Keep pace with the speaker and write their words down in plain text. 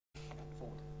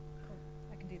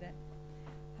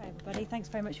everybody. Thanks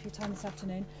very much for your time this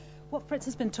afternoon. What Fritz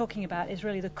has been talking about is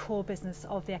really the core business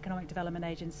of the Economic Development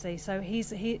Agency. So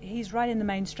he's right in the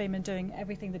mainstream and doing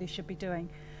everything that he should be doing.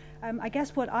 I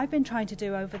guess what I've been trying to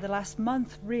do over the last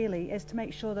month really is to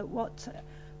make sure that what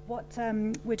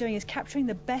we're doing is capturing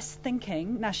the best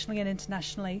thinking nationally and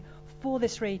internationally for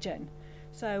this region.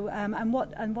 So and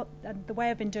the way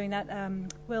I've been doing that,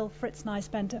 Will, Fritz and I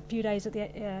spent a few days at the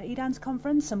EDANS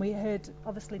conference, and we heard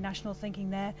obviously national thinking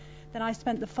there. Then I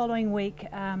spent the following week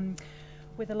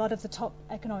with a lot of the top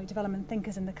economic development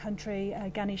thinkers in the country,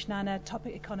 Ganesh Nana, top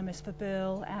economist for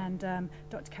Burl, and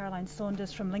Dr. Caroline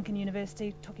Saunders from Lincoln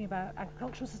University, talking about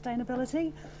agricultural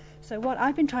sustainability. So what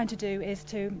I've been trying to do is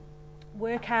to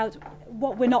work out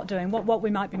what we're not doing, what we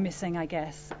might be missing, I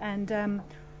guess. And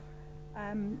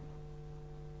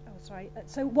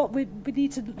so what we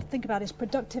need to think about is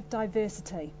productive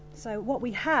diversity. So what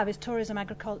we have is tourism,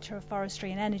 agriculture,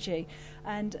 forestry and energy.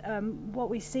 And what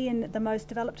we see in the most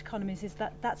developed economies is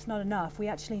that that's not enough. We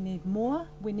actually need more.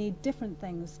 We need different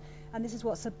things. And this is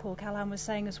what Sir Paul Callahan was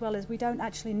saying as well, is we don't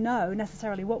actually know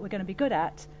necessarily what we're going to be good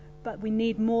at, but we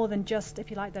need more than just, if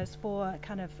you like, those four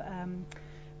kind of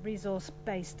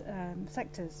resource-based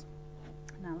sectors.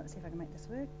 Now let's see if I can make this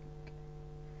work.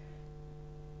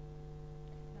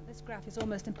 This graph is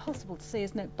almost impossible to see,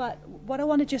 isn't it? But what I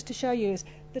wanted just to show you is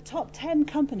the top 10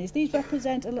 companies. These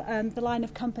represent the line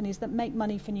of companies that make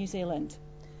money for New Zealand.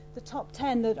 The top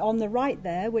 10 that on the right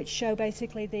there, which show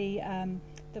basically the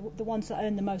ones that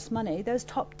earn the most money, those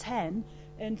top 10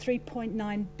 earn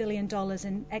 $3.9 billion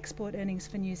in export earnings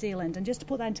for New Zealand. And just to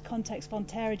put that into context,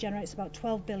 Fonterra generates about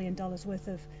 $12 billion worth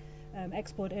of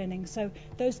export earnings. So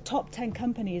those top 10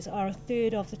 companies are a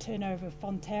third of the turnover of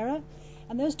Fonterra.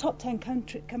 And those top 10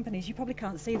 companies, you probably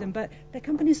can't see them, but they're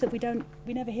companies that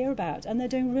we never hear about, and they're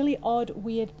doing really odd,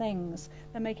 weird things.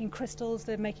 They're making crystals,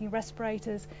 they're making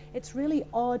respirators. It's really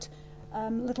odd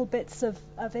little bits of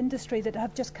industry that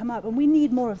have just come up, and we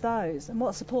need more of those. And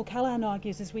what Sir Paul Callahan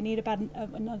argues is we need about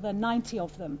another 90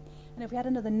 of them. And if we had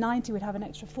another 90, we'd have an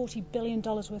extra $40 billion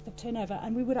worth of turnover,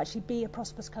 and we would actually be a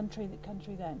prosperous country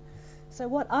then. So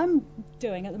what I'm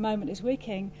doing at the moment is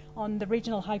working on the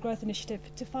Regional High Growth Initiative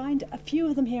to find a few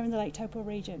of them here in the Lake Taupo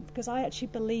region, because I actually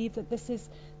believe that this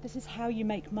is how you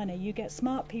make money. You get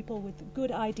smart people with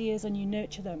good ideas and you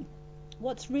nurture them.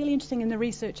 What's really interesting in the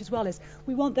research as well is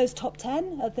we want those top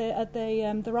 10 at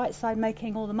the right side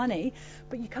making all the money,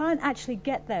 but you can't actually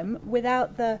get them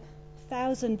without the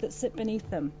 1,000 that sit beneath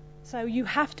them. So you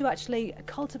have to actually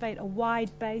cultivate a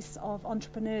wide base of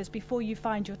entrepreneurs before you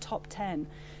find your top 10.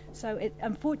 So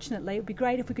unfortunately, it would be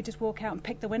great if we could just walk out and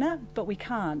pick the winner, but we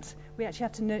can't. We actually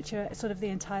have to nurture sort of the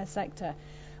entire sector.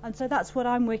 And so that's what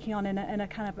I'm working on in a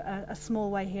kind of a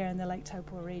small way here in the Lake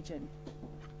Taupo region.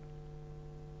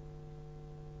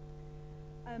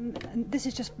 And this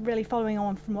is just really following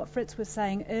on from what Fritz was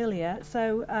saying earlier.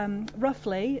 So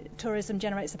roughly, tourism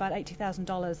generates about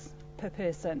 $80,000 per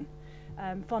person.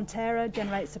 Fonterra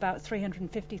generates about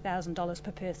 $350,000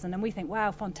 per person, and we think, wow,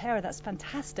 Fonterra, that's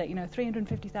fantastic,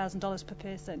 $350,000 per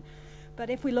person. But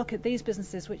if we look at these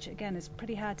businesses, which again is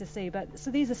pretty hard to see, but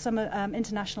so these are some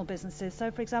international businesses.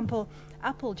 So for example,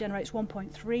 Apple generates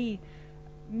 $1.3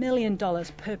 million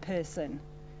per person.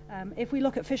 If we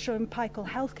look at Fisher and Paykel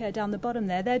Healthcare down the bottom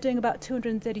there, they're doing about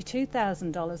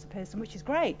 $232,000 a person, which is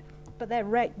great, but they're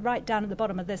right down at the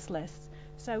bottom of this list.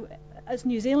 So as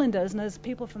New Zealanders and as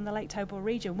people from the Lake Taupo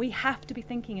region, we have to be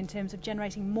thinking in terms of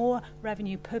generating more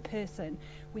revenue per person.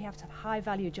 We have to have high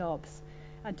value jobs.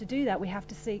 And to do that, we have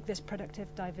to seek this productive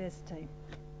diversity.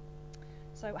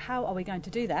 So how are we going to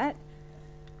do that?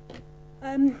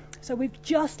 So we've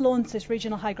just launched this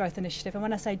Regional High Growth Initiative, and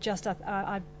when I say just,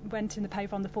 I went in the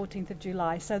paper on the 14th of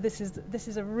July. So this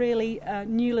is a really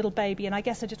new little baby, and I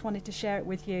guess I just wanted to share it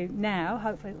with you now.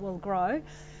 Hopefully it will grow.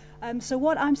 So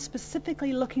what I'm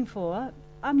specifically looking for,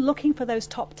 I'm looking for those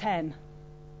top 10.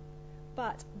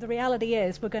 But the reality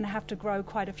is we're going to have to grow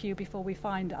quite a few before we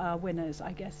find our winners,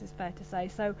 I guess is fair to say.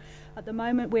 So at the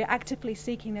moment we're actively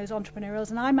seeking those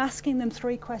entrepreneurials, and I'm asking them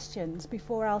 3 questions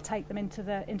before I'll take them into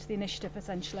the initiative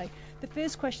essentially. The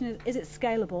first question is it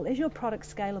scalable? Is your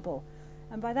product scalable?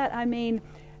 And by that I mean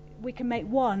we can make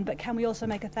 1, but can we also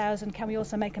make 1,000? Can we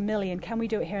also make 1,000,000? Can we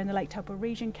do it here in the Lake Taupo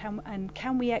region?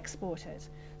 Can we export it?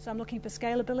 So I'm looking for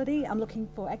scalability. I'm looking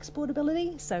for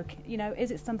exportability. So, is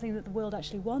it something that the world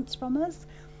actually wants from us?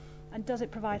 And does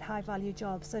it provide high value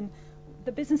jobs? And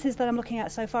the businesses that I'm looking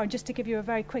at so far, and just to give you a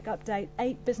very quick update,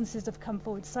 8 businesses have come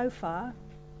forward so far.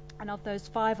 And of those,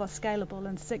 5 are scalable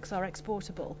and 6 are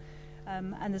exportable.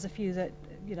 And there's a few that,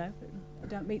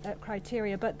 don't meet that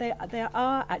criteria, but they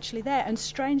are actually there. And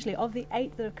strangely, of the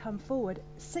 8 that have come forward,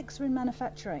 6 are in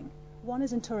manufacturing. one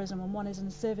is in tourism and one is in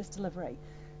service delivery.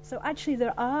 So actually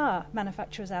there are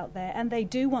manufacturers out there, and they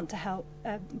do want to help.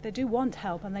 They do want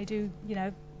help, and they do,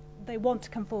 they want to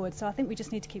come forward. So I think we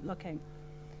just need to keep looking.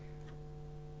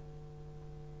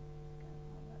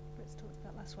 Let's talk to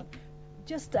that last one.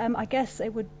 Just, I guess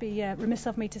it would be remiss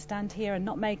of me to stand here and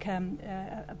not make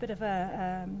a bit of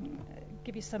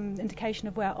give you some indication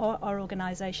of where our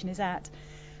organisation is at.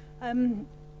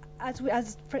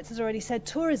 As Fritz has already said,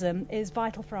 tourism is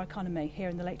vital for our economy here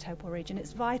in the Lake Taupo region.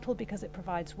 It's vital because it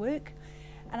provides work,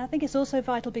 and I think it's also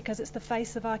vital because it's the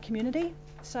face of our community.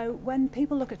 So when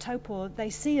people look at Taupo,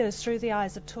 they see us through the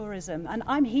eyes of tourism, and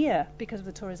I'm here because of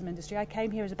the tourism industry. I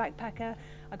came here as a backpacker.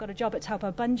 I got a job at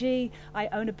Taupo Bungee. I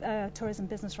own a tourism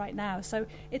business right now, so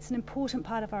it's an important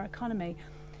part of our economy.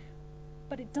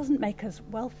 But it doesn't make us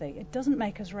wealthy. It doesn't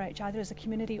make us rich, either as a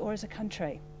community or as a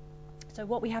country. So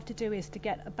what we have to do is to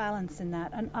get a balance in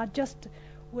that. And I just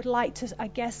would like to, I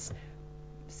guess,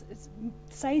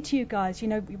 say to you guys,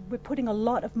 we're putting a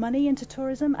lot of money into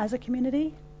tourism as a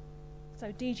community.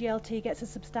 So DGLT gets a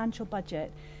substantial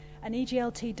budget, and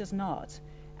EGLT does not.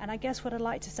 And I guess what I'd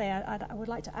like to say, I would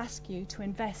like to ask you to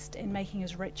invest in making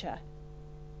us richer.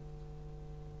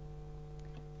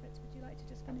 Fritz, would you like to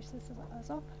just finish this as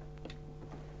off?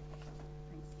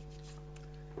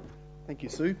 Thank you,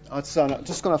 Sue. I'm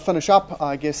just going to finish up.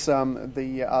 I guess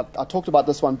I talked about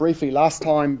this one briefly last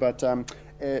time, but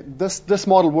this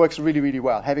model works really, really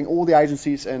well. Having all the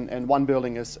agencies in one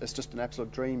building is just an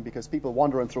absolute dream, because people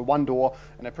wander in through one door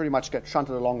and they pretty much get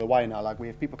shunted along the way now. Like, we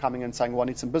have people coming in saying, well, I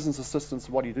need some business assistance.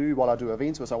 What do you do? Well, I do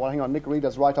events. We say, well, hang on, Nick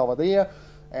Reeder's right over there,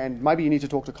 and maybe you need to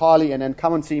talk to Kylie, and then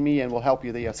come and see me and we'll help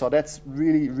you there. So that's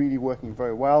really, really working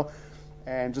very well.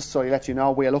 And just so to let you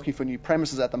know, we are looking for new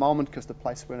premises at the moment, because the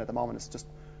place we're in at the moment is just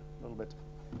a little bit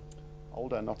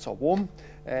older and not so warm.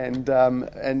 And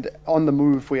on the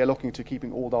move, we are looking to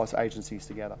keeping all those agencies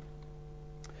together.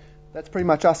 That's pretty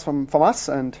much us from us,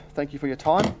 and thank you for your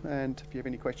time. And if you have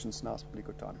any questions, now's probably a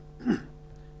good time.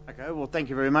 Okay, well,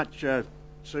 thank you very much,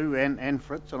 Sue and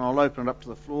Fritz, and I'll open it up to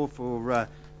the floor for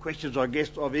questions, I guess,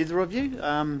 of either of you.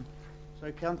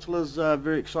 So, councillors,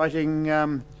 very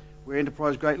exciting. Where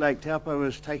Enterprise Great Lake Taupo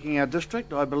is taking our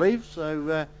district, I believe.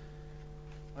 So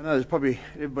I know there's probably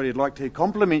everybody would like to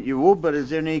compliment you all, but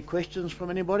is there any questions from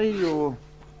anybody or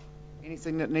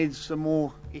anything that needs some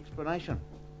more explanation?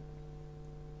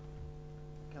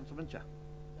 Councillor Mincher.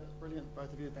 That's brilliant,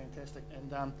 both of you, fantastic.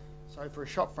 And so for a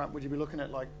shop front, would you be looking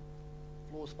at like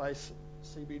floor space,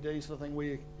 CBD sort of thing, where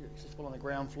you're accessible on the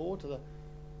ground floor to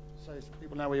so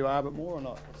people know where you are a bit more, or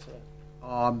not?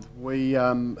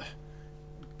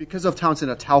 Because of Town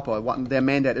Centre Taupo, their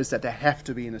mandate is that they have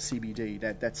to be in a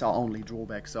CBD. That's our only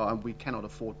drawback. So we cannot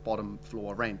afford bottom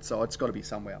floor rent. So it's got to be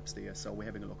somewhere upstairs. So we're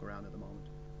having a look around at the moment.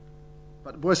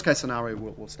 But worst case scenario,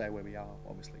 we'll stay where we are.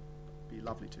 Obviously, it'd be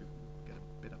lovely to get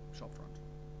a better shop front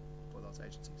for those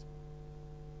agencies.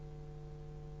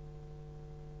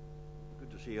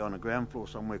 Good to see you on the ground floor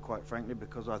somewhere, quite frankly,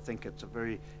 because I think it's a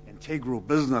very integral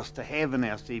business to have in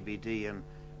our CBD, and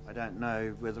I don't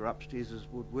know whether upstairs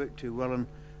would work too well in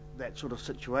that sort of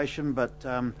situation, but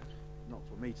not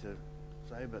for me to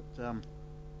say. But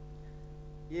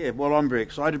yeah, well, I'm very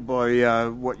excited by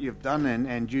what you've done,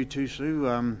 and you too,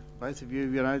 Sue. Both of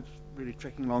you, it's really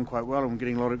tracking along quite well, and we're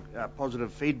getting a lot of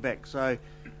positive feedback. So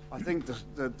I think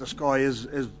the sky is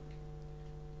the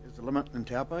limit in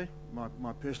Taupo,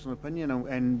 my personal opinion,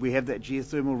 and we have that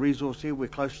geothermal resource here. We're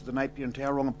close to the Napier and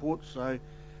Tauranga ports, so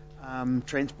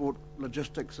transport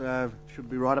logistics should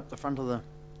be right up the front of the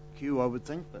queue, I would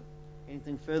think. But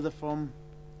anything further from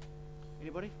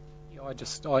anybody? Yeah, I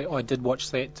did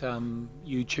watch that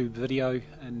YouTube video,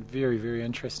 and very, very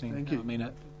interesting. Thank you. I mean,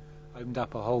 it opened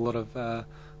up a whole lot of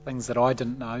things that I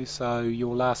didn't know. So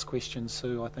your last question,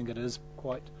 Sue, I think it is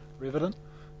quite relevant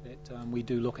that we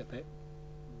do look at that.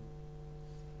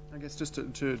 I guess just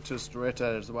to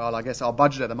reiterate as well, I guess our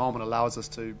budget at the moment allows us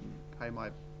to pay my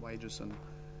wages and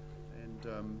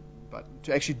but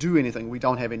to actually do anything, we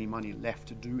don't have any money left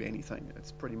to do anything.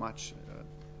 It's pretty much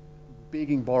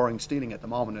begging, borrowing, stealing at the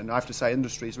moment. And I have to say,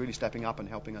 industry is really stepping up and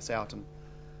helping us out, and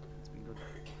it's been good.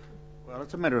 Well,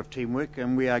 it's a matter of teamwork,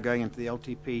 and we are going into the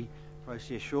LTP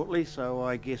process shortly, so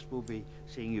I guess we'll be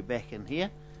seeing you back in here.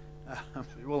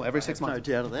 Well, every 6 months.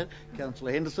 No doubt of that.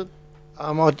 Councillor Henderson.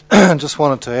 I just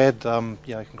wanted to add,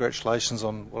 congratulations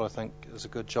on what I think is a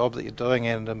good job that you're doing,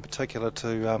 and in particular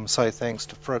to say thanks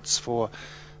to Fritz for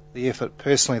the effort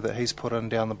personally that he's put in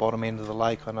down the bottom end of the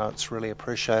lake. I know it's really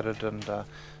appreciated, and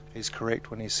he's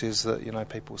correct when he says that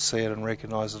people see it and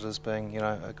recognise it as being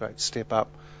a great step up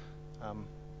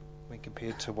when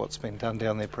compared to what's been done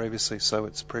down there previously. So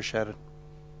it's appreciated.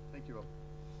 Thank you, Rob.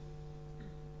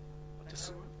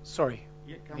 Sorry.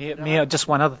 Yeah, Councillor Mayor, Downer. just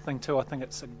one other thing too. I think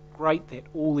it's great that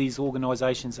all these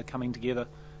organisations are coming together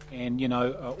and,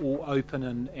 are all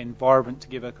open and vibrant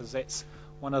together, because that's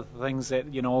one of the things that,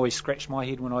 always scratched my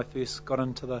head when I first got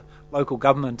into the local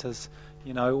government is,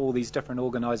 all these different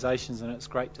organisations, and it's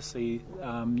great to see,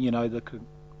 the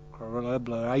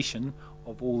collaboration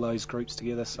of all those groups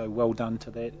together. So well done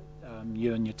to that,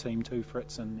 you and your team too,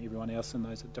 Fritz, and everyone else in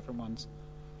those different ones.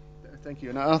 Thank you.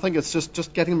 And I think it's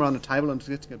just getting them around the table and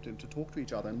getting them to talk to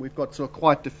each other. And we've got sort of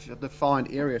quite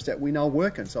defined areas that we know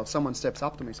work in. So if someone steps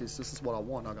up to me and says, this is what I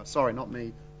want, I go, sorry, not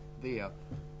me, there.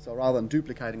 So rather than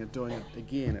duplicating and doing it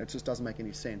again, it just doesn't make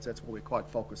any sense. That's why we're quite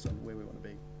focused on where we want to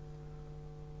be.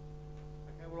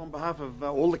 Okay, well, on behalf of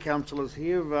all the councillors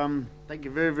here, thank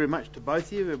you very, very much to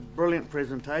both of you. A brilliant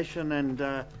presentation, and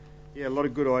a lot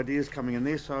of good ideas coming in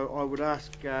there. So I would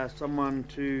ask someone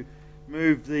to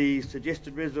move the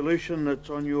suggested resolution that's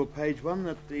on your page 1,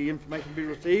 that the information be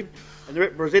received, and the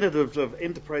representatives of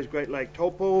Enterprise Great Lake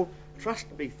Taupo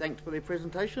Trust be thanked for their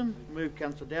presentation. Move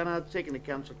Councillor Downard, second to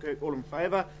Councillor Kirk, all in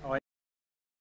favour.